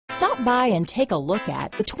Stop by and take a look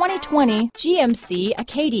at the 2020 GMC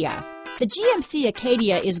Acadia. The GMC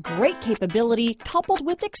Acadia is great capability coupled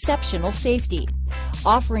with exceptional safety.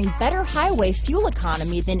 Offering better highway fuel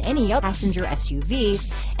economy than any other passenger SUV,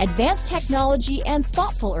 advanced technology and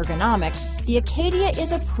thoughtful ergonomics, the Acadia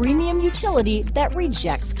is a premium utility that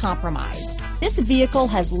rejects compromise. This vehicle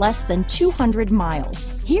has less than 200 miles.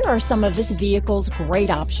 Here are some of this vehicle's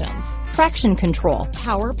great options: traction control,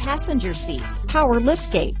 power passenger seat, power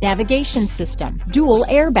liftgate, navigation system, dual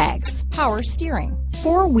airbags, power steering,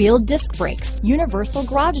 four-wheel disc brakes, universal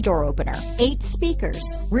garage door opener, 8 speakers,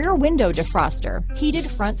 rear window defroster, heated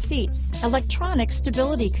front seats, electronic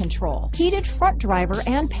stability control, heated front driver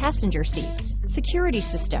and passenger seats, security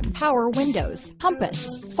system, power windows, compass,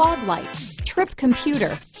 fog lights, trip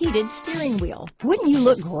computer, heated steering wheel. Wouldn't you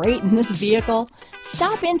look great in this vehicle?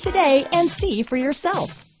 Stop in today and see for yourself.